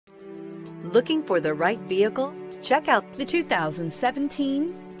Looking for the right vehicle? Check out the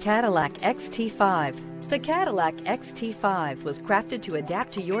 2017 Cadillac XT5. The Cadillac XT5 was crafted to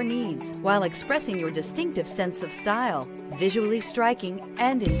adapt to your needs while expressing your distinctive sense of style. Visually striking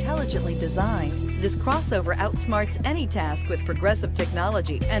and intelligently designed, this crossover outsmarts any task with progressive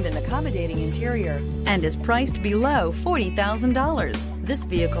technology and an accommodating interior, and is priced below $40,000. This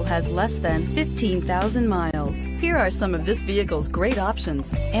vehicle has less than 15,000 miles. Here are some of this vehicle's great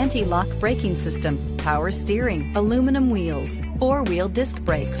options: anti-lock braking system, power steering, aluminum wheels, four-wheel disc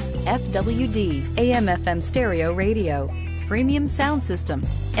brakes, FWD, AM/FM stereo radio, premium sound system,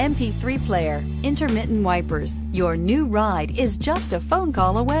 MP3 player, intermittent wipers. Your new ride is just a phone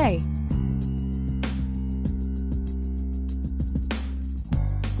call away.